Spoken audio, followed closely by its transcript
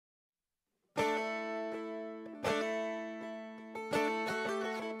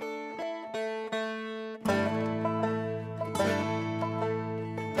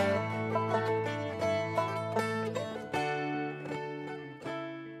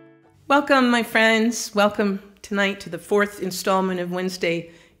Welcome, my friends. Welcome tonight to the fourth installment of Wednesday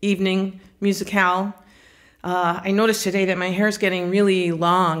Evening Musicale. I noticed today that my hair is getting really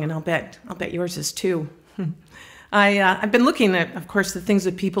long, and I'll bet yours is too. I've been looking at, of course, the things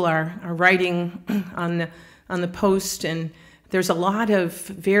that people are writing on the post, and there's a lot of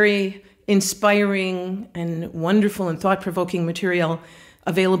very inspiring and wonderful and thought-provoking material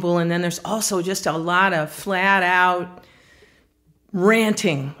available, and then there's also just a lot of flat-out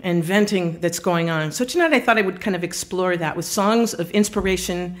ranting and venting that's going on. So tonight I thought I would kind of explore that with songs of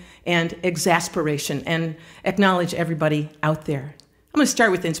inspiration and exasperation and acknowledge everybody out there. I'm going to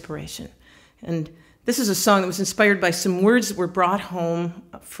start with inspiration. And this is a song that was inspired by some words that were brought home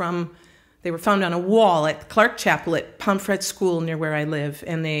from, they were found on a wall at Clark Chapel at Pomfret School near where I live,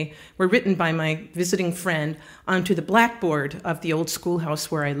 and they were written by my visiting friend onto the blackboard of the old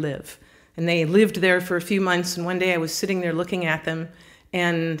schoolhouse where I live. And they lived there for a few months, and one day I was sitting there looking at them,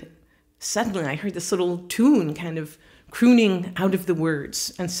 and suddenly I heard this little tune kind of crooning out of the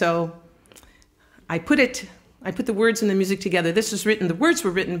words. And so I put the words and the music together. The words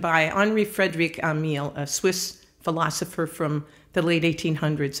were written by Henri Frédéric Amiel, a Swiss philosopher from the late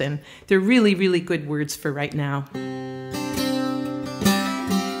 1800s, and they're really, really good words for right now.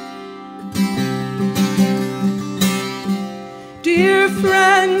 Dear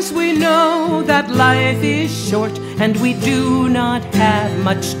friends, we know that life is short and we do not have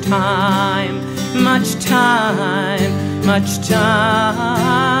much time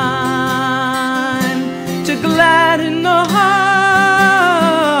to gladden the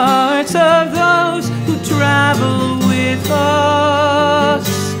hearts of those who travel with us.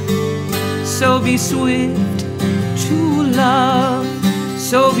 So be swift to love,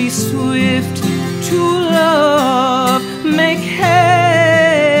 so be swift to love. Make haste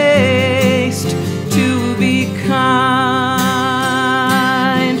to be kind.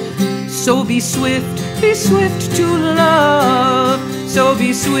 So be swift to love. So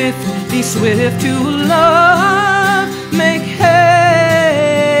be swift to love. Make haste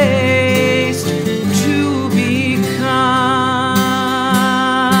to be kind.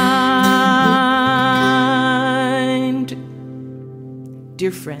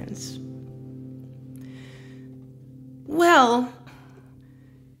 Dear friends, well,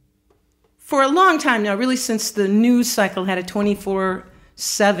 for a long time now, really since the news cycle had a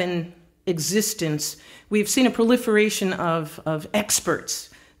 24/7 existence, we've seen a proliferation of experts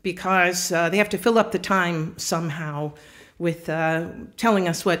because they have to fill up the time somehow with telling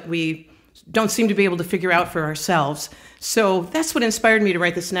us what we don't seem to be able to figure out for ourselves. So that's what inspired me to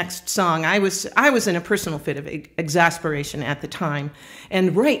write this next song. I was in a personal fit of exasperation at the time.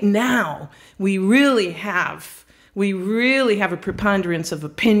 And right now, we really have a preponderance of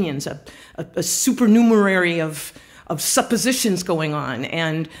opinions, a supernumerary of suppositions going on,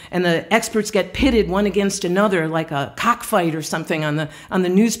 and the experts get pitted one against another like a cockfight or something on the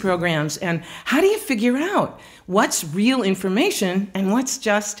news programs. And how do you figure out what's real information and what's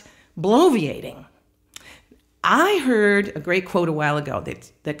just bloviating? I heard a great quote a while ago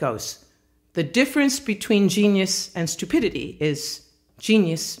that goes, "The difference between genius and stupidity is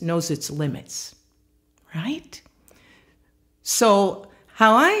genius knows its limits." Right? So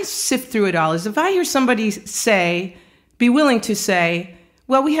how I sift through it all is if I hear somebody be willing to say,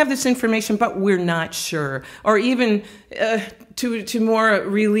 well, we have this information, but we're not sure. Or even to more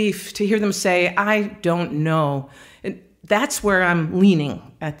relief, to hear them say, I don't know. That's where I'm leaning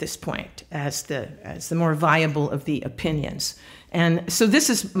at this point as the more viable of the opinions. And so this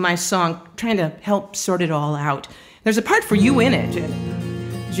is my song, trying to help sort it all out. There's a part for you in it.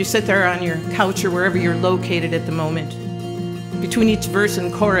 As you sit there on your couch or wherever you're located at the moment, between each verse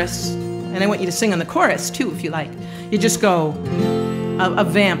and chorus, and I want you to sing on the chorus too, if you like. You just go a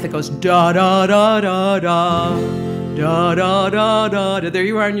vamp that goes da da da da da da da da da. There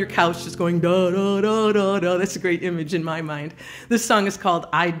you are on your couch, just going da da da da da. That's a great image in my mind. This song is called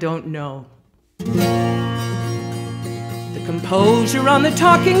 "I Don't Know." The composure on the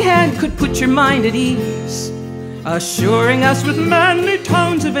talking head could put your mind at ease, assuring us with manly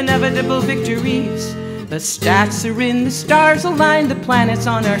tones of inevitable victories. The stats are in, the stars align, the planets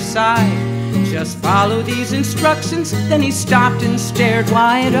on our side. Just follow these instructions. Then he stopped and stared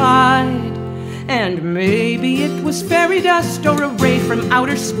wide-eyed. And maybe it was fairy dust or a ray from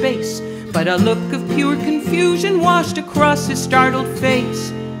outer space, but a look of pure confusion washed across his startled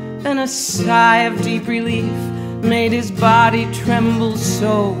face. Then a sigh of deep relief made his body tremble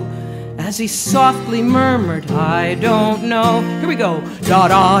so, as he softly murmured, I don't know. Here we go. Da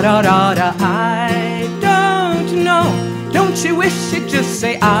da da da da. I don't know. Don't you wish you'd just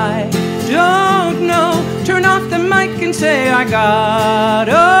say I don't know? Turn off the mic and say I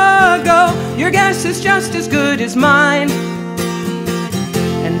gotta go. guess is just as good as mine.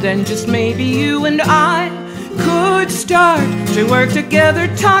 And then just maybe you and I could start to work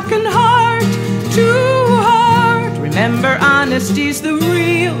together, talking heart to heart. Remember, honesty's the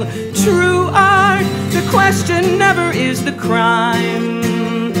real, true art. The question never is the crime.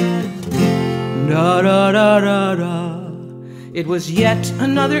 Da da da da da. It was yet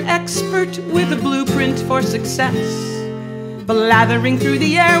another expert with a blueprint for success. Blathering through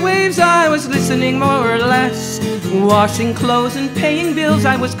the airwaves, I was listening more or less. Washing clothes and paying bills,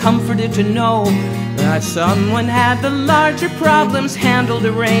 I was comforted to know that someone had the larger problems handled,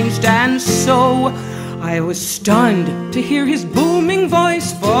 arranged, and so I was stunned to hear his booming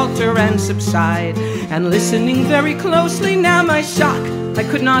voice falter and subside. And listening very closely, now my shock I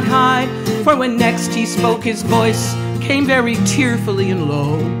could not hide. For when next he spoke, his voice came very tearfully and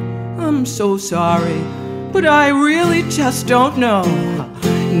low. I'm so sorry, but I really just don't know.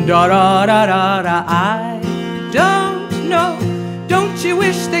 Da da da da da, I don't know. Don't you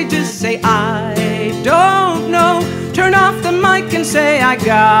wish they just say I don't know? Turn off the mic and say I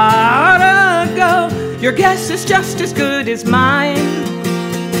gotta go. Your guess is just as good as mine.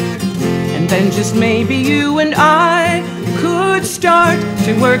 And then just maybe you and I could start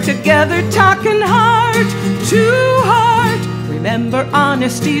to work together, talking heart to heart. Remember,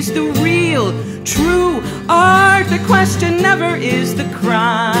 honesty's the real, true art. The question never is the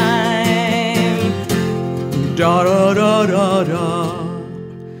crime. Da da da da da.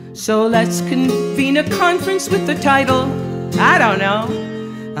 So let's convene a conference with the title, I don't know,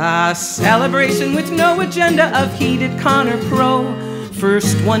 a celebration with no agenda of heated con or pro.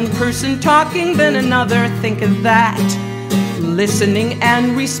 First one person talking, then another, think of that. Listening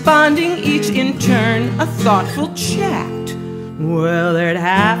and responding, each in turn, a thoughtful chat. Well, there'd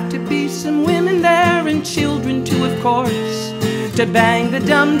have to be some women there and children too, of course, to bang the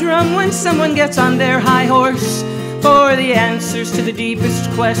dumb drum when someone gets on their high horse. For the answers to the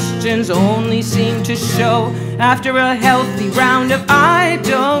deepest questions only seem to show after a healthy round of I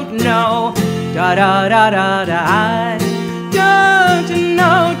don't know. Da da da da da, I don't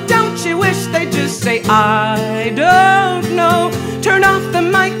know. Don't you wish they'd just say I don't know? Turn off the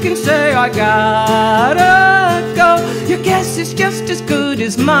mic and say I gotta go. Your guess is just as good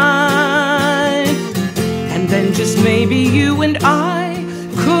as mine. And then just maybe you and I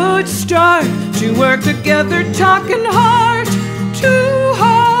could start to work together, talking heart to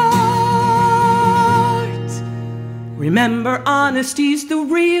heart. Remember, honesty's the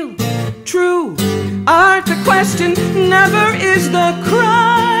real, true art. The question never is the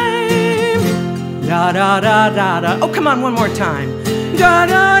crime. Da da da da da. Oh, come on, one more time. Da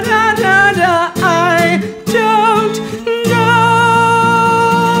da da da da. I don't know.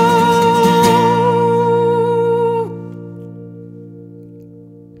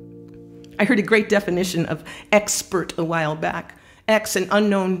 I heard a great definition of expert a while back. X, an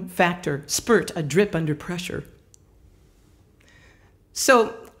unknown factor. Spurt, a drip under pressure.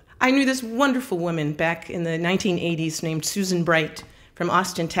 So I knew this wonderful woman back in the 1980s named Susan Bright from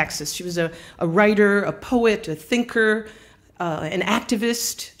Austin, Texas. She was a writer, a poet, a thinker, an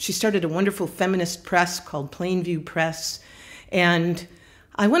activist. She started a wonderful feminist press called Plainview Press. And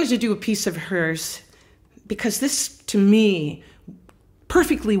I wanted to do a piece of hers because this, to me,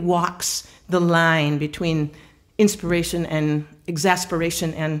 perfectly walks the line between inspiration and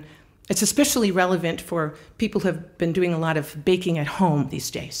exasperation, and it's especially relevant for people who have been doing a lot of baking at home these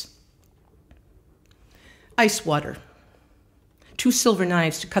days. Ice water. 2 silver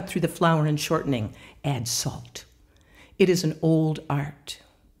knives to cut through the flour and shortening. Add salt. It is an old art.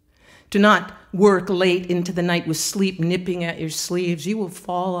 Do not work late into the night with sleep nipping at your sleeves. You will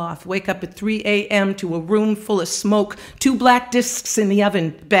fall off. Wake up at 3 a.m. to a room full of smoke, 2 black discs in the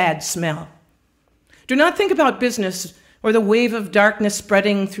oven, bad smell. Do not think about business or the wave of darkness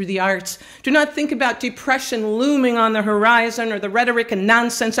spreading through the arts. Do not think about depression looming on the horizon or the rhetoric and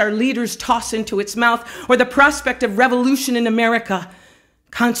nonsense our leaders toss into its mouth or the prospect of revolution in America.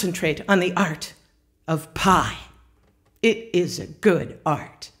 Concentrate on the art of pie. It is a good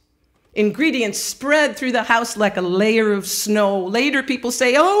art. Ingredients spread through the house like a layer of snow. Later people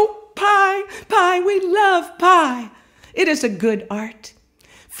say, oh, pie, pie, we love pie. It is a good art.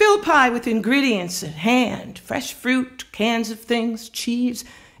 Fill pie with ingredients at hand, fresh fruit, cans of things, cheese.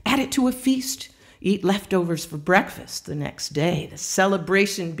 Add it to a feast. Eat leftovers for breakfast the next day. The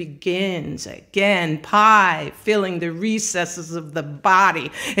celebration begins again. Pie filling the recesses of the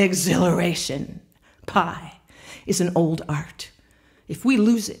body. Exhilaration. Pie is an old art. If we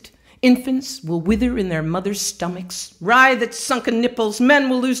lose it, infants will wither in their mothers' stomachs, writhe at sunken nipples, men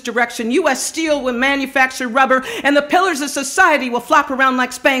will lose direction, U.S. Steel will manufacture rubber, and the pillars of society will flop around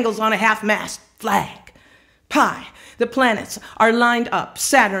like spangles on a half-mast. flag. Pi. The planets are lined up.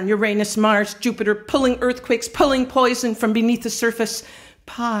 Saturn, Uranus, Mars, Jupiter, pulling earthquakes, pulling poison from beneath the surface.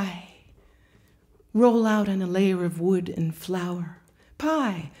 Pi. Roll out on a layer of wood and flour.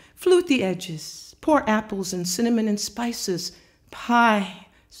 Pi. Flute the edges. Pour apples and cinnamon and spices. Pi.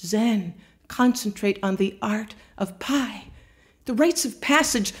 Zen. Concentrate on the art of pi. The rites of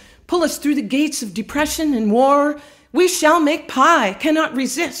passage pull us through the gates of depression and war. We shall make pi, cannot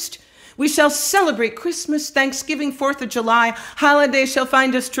resist. We shall celebrate Christmas, Thanksgiving, 4th of July. Holidays shall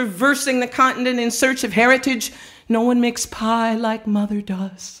find us traversing the continent in search of heritage. No one makes pie like Mother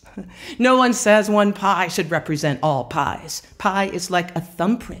does. No one says one pie should represent all pies. Pie is like a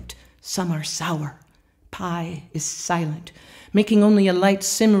thumbprint. Some are sour. Pie is silent, making only a light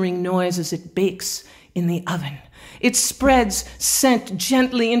simmering noise as it bakes in the oven. It spreads scent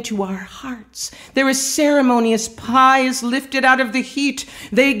gently into our hearts. There is ceremony as pie is lifted out of the heat.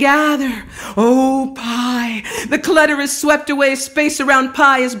 They gather. Oh, pie. The clutter is swept away. Space around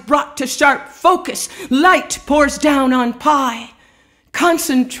pie is brought to sharp focus. Light pours down on pie.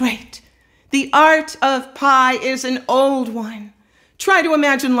 Concentrate. The art of pie is an old one. Try to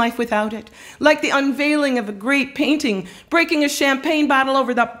imagine life without it, like the unveiling of a great painting, breaking a champagne bottle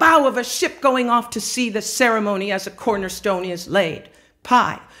over the bow of a ship going off to sea, the ceremony as a cornerstone is laid.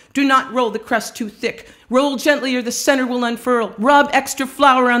 Pie. Do not roll the crust too thick. Roll gently or the center will unfurl. Rub extra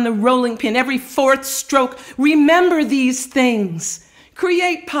flour on the rolling pin every 4th stroke. Remember these things.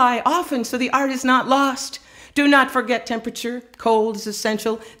 Create pie often so the art is not lost. Do not forget temperature. Cold is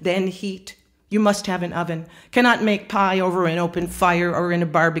essential, then heat. You must have an oven. Cannot make pie over an open fire or in a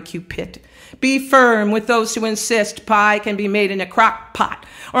barbecue pit. Be firm with those who insist pie can be made in a crock pot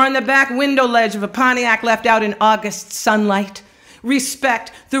or on the back window ledge of a Pontiac left out in August sunlight.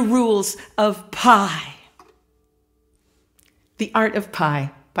 Respect the rules of pie. The Art of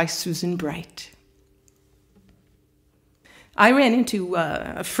Pie by Susan Bright. I ran into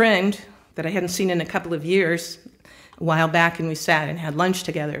a friend that I hadn't seen in a couple of years a while back, and we sat and had lunch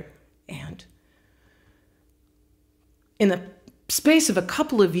together. And in the space of a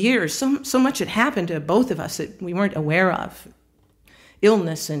couple of years, so much had happened to both of us that we weren't aware of.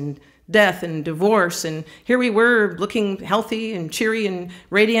 Illness and death and divorce, and here we were looking healthy and cheery and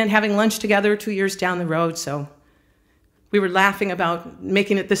radiant, having lunch together 2 years down the road. So we were laughing about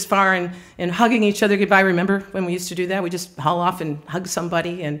making it this far and hugging each other goodbye. Remember when we used to do that? We just haul off and hug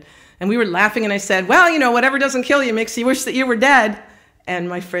somebody, and we were laughing, and I said, well, you know, whatever doesn't kill you makes you wish that you were dead. And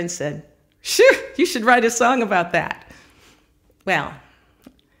my friend said, shoo, you should write a song about that. Well,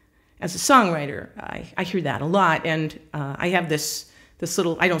 as a songwriter, I hear that a lot, and I have this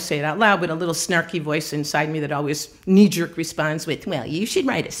little, I don't say it out loud, but a little snarky voice inside me that always knee-jerk responds with, well, you should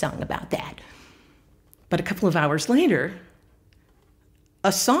write a song about that. But a couple of hours later,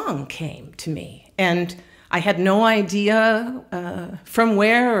 a song came to me, and I had no idea from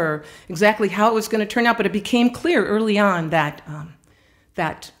where or exactly how it was going to turn out, but it became clear early on that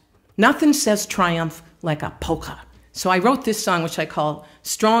nothing says triumph like a polka. So I wrote this song, which I call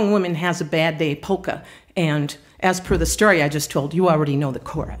Strong Woman Has a Bad Day Polka. And as per the story I just told, you already know the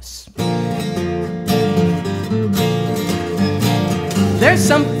chorus. There's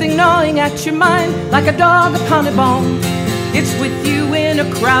something gnawing at your mind like a dog upon a bone. It's with you in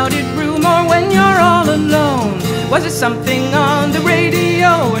a crowded room or when you're all alone. Was it something on the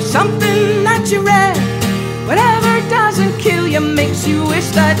radio or something that you read? Whatever doesn't kill you makes you wish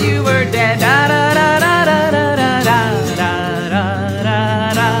that you were dead. Da da da da da da da da da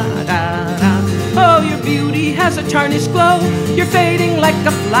da da da. Oh, your beauty has a tarnished glow. You're fading like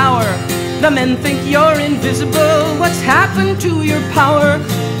a flower. The men think you're invisible. What's happened to your power?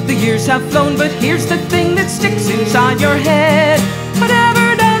 The years have flown, but here's the thing that sticks inside your head.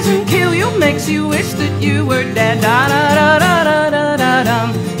 Whatever doesn't kill you makes you wish that you were dead. Da da da da da da da da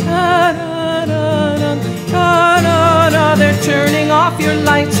da da da da. They're turning off your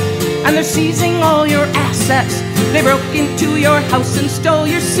lights and they're seizing all your assets. They broke into your house and stole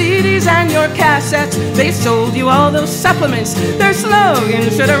your CDs and your cassettes. They sold you all those supplements. Their slogan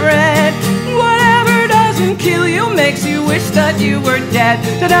should have read, whatever doesn't kill you makes you wish that you were dead.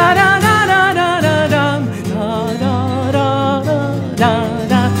 Da da da da da da da da da da da da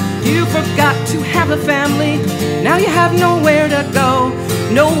da. You forgot to have a family. Now you have nowhere to go.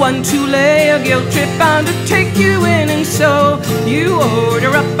 No one to lay a guilt trip on to take you in, and so you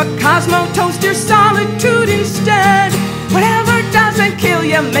order up a Cosmo toaster solitude instead. Whatever doesn't kill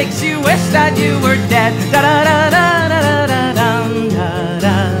you makes you wish that you were dead. Da da da da da da da da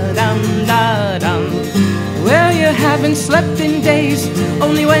da da da. Well, you haven't and slept in days.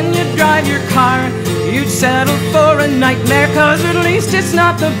 Only when you drive your car, you'd settle for a nightmare, 'cause at least it's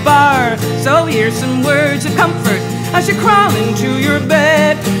not the bar. So here's some words of comfort as you crawl into your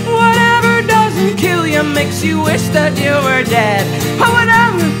bed. Whatever doesn't kill you makes you wish that you were dead.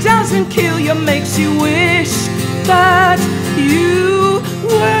 Whatever doesn't kill you makes you wish that you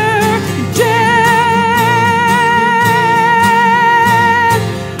were dead.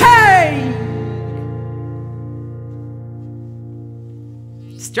 Hey!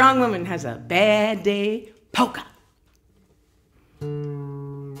 Strong woman has a bad day. Polka.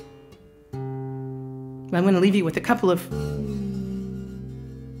 I'm going to leave you with a couple of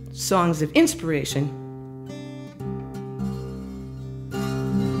songs of inspiration.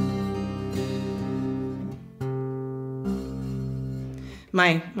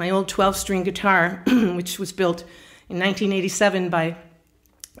 My old 12-string guitar, which was built in 1987 by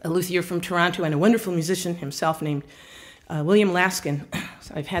a luthier from Toronto and a wonderful musician himself named William Laskin.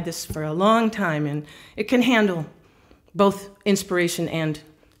 So I've had this for a long time, and it can handle both inspiration and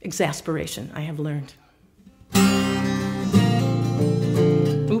exasperation, I have learned.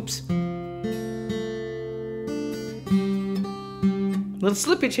 Oops. Little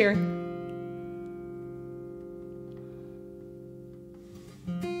slippage here.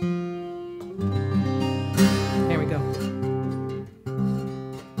 There we go.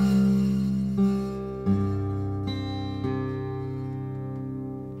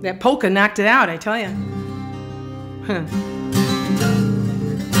 That polka knocked it out, I tell you. Huh.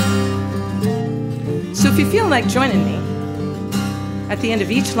 So if you feel like joining me, at the end of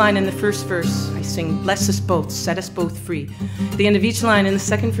each line in the first verse, I sing, bless us both, set us both free. At the end of each line in the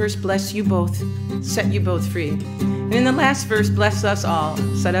second verse, bless you both, set you both free. And in the last verse, bless us all,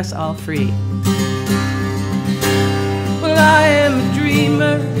 set us all free. Well, I am a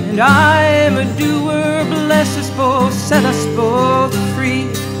dreamer and I am a doer, bless us both, set us both free.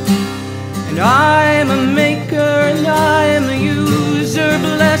 And I am a maker and I am a user,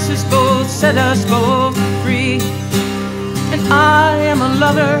 bless us both, set us both free. And I am a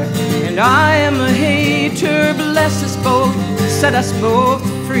lover, and I am a hater, bless us both, set us both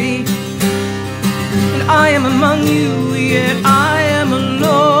free. And I am among you, yet I am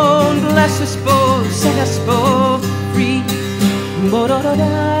alone, bless us both, set us both free.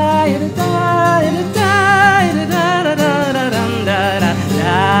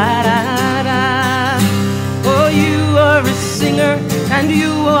 Oh, you are a singer, and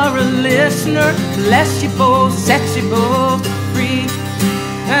you are a listener, bless you both, set you both free.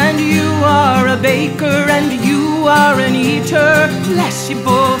 And you are a baker, and you are an eater, bless you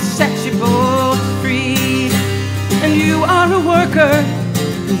both, set you both free. And you are a worker,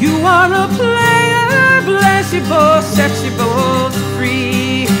 you are a player, bless you both, set you both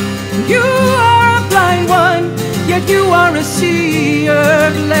free. You are a blind one, yet you are a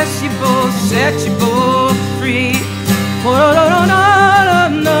seer, bless you both, set you both free.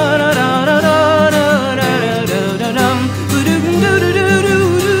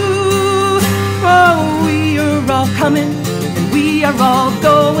 Oh, we are all coming and we are all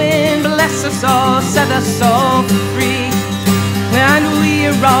going, bless us all, set us all free. And we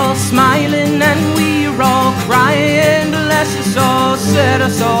are all smiling and we are all crying, bless us all, set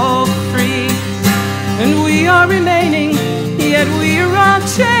us all free. And we are remaining, yet we are all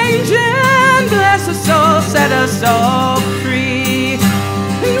changing, bless us all, set us all free.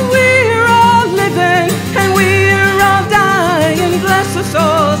 And we are all living and we are all dying, bless us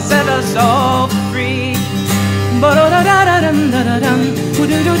all, set us all free.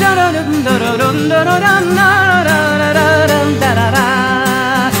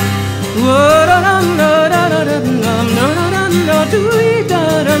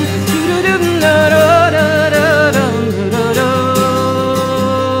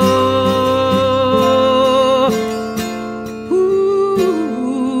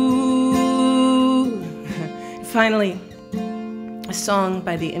 Finally, a song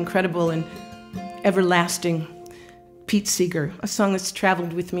by the incredible and everlasting Pete Seeger, a song that's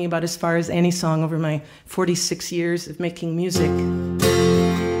traveled with me about as far as any song over my 46 years of making music.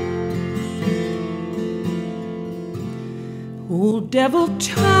 Old devil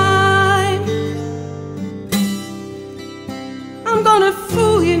time, I'm gonna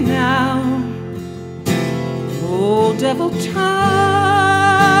fool you now. Old devil time,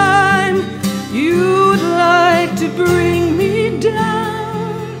 you'd like to bring me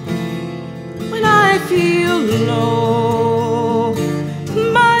down. When I feel low,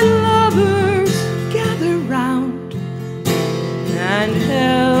 my lovers gather round and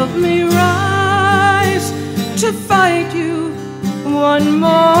help me rise to fight you one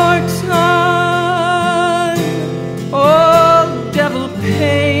more time. Oh,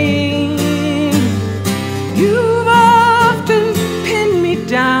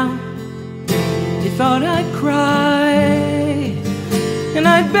 now. You thought I'd cry, and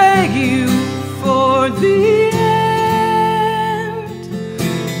I'd beg you for the end.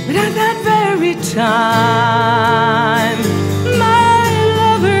 But at that very time, my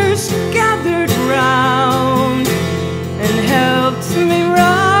lovers gathered round and helped me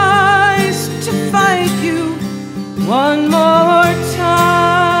rise to fight you one more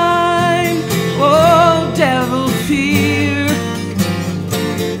time. Oh, devil fear,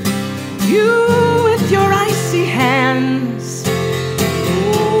 you with your icy hands.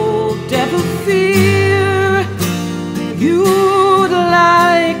 Oh, devil fear, you'd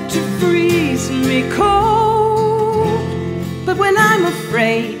like to freeze me cold. But when I'm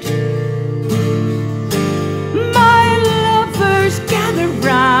afraid, my lovers gather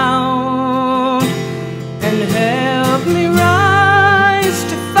round and help me rise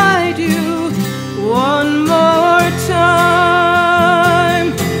to fight you one more time.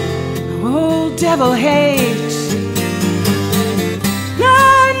 Oh, devil hate, I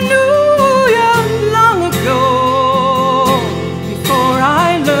knew you long ago, before I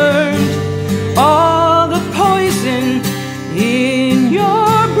learned all the poison in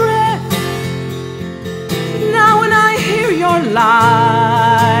your breath. Now when I hear your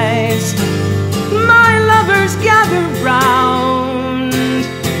lies, my lovers gather round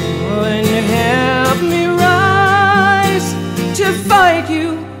and help me rise to fight you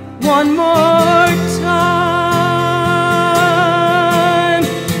one more time.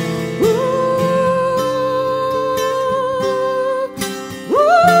 Ooh, ooh,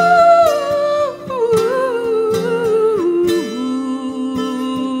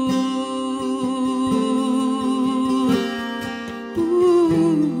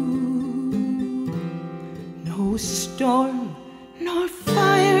 ooh. No storm nor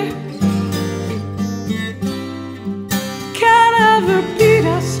fire can ever beat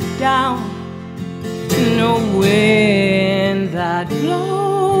us down. No wind that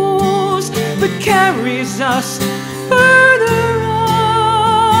blows but carries us further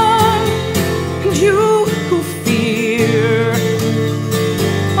on. And you who fear,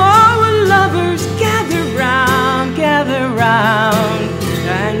 our lovers gather round,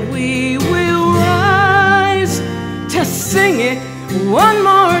 and we will rise to sing it one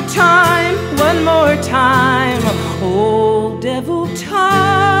more time, one more time. Oh, devil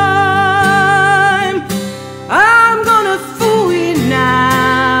time, I'm gonna fool you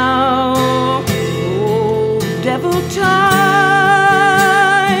now. Oh, devil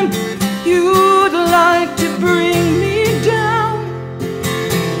time, you'd like to bring me down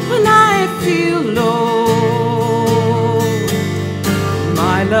when I feel low.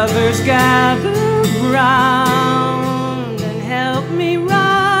 My lovers gather round and help me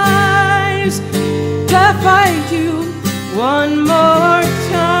rise to fight you one more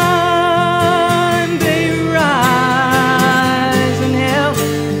time. They rise and help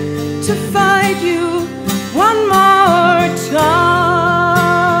to fight you one more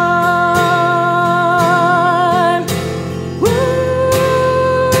time. Woo.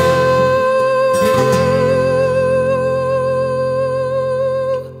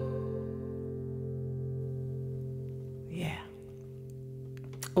 Yeah.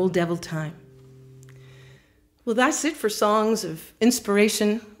 Old devil time. Well, that's it for songs of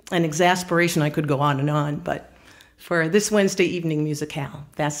inspiration and exasperation. I could go on, but for this Wednesday evening musicale,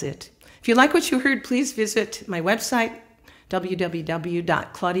 that's it. If you like what you heard, please visit my website,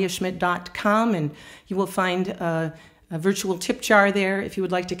 www.claudiaschmidt.com, and you will find a virtual tip jar there. If you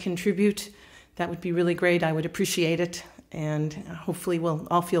would like to contribute, that would be really great. I would appreciate it, and hopefully we'll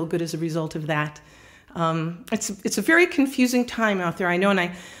all feel good as a result of that. It's a very confusing time out there, I know, and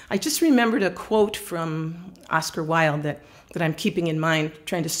I just remembered a quote from Oscar Wilde that I'm keeping in mind,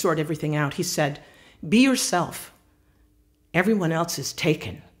 trying to sort everything out. He said, "Be yourself. Everyone else is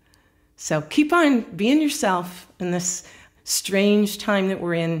taken." So keep on being yourself in this strange time that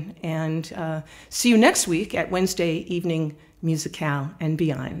we're in, and see you next week at Wednesday evening musicale and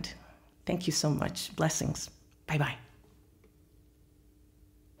beyond. Thank you so much. Blessings. Bye-bye.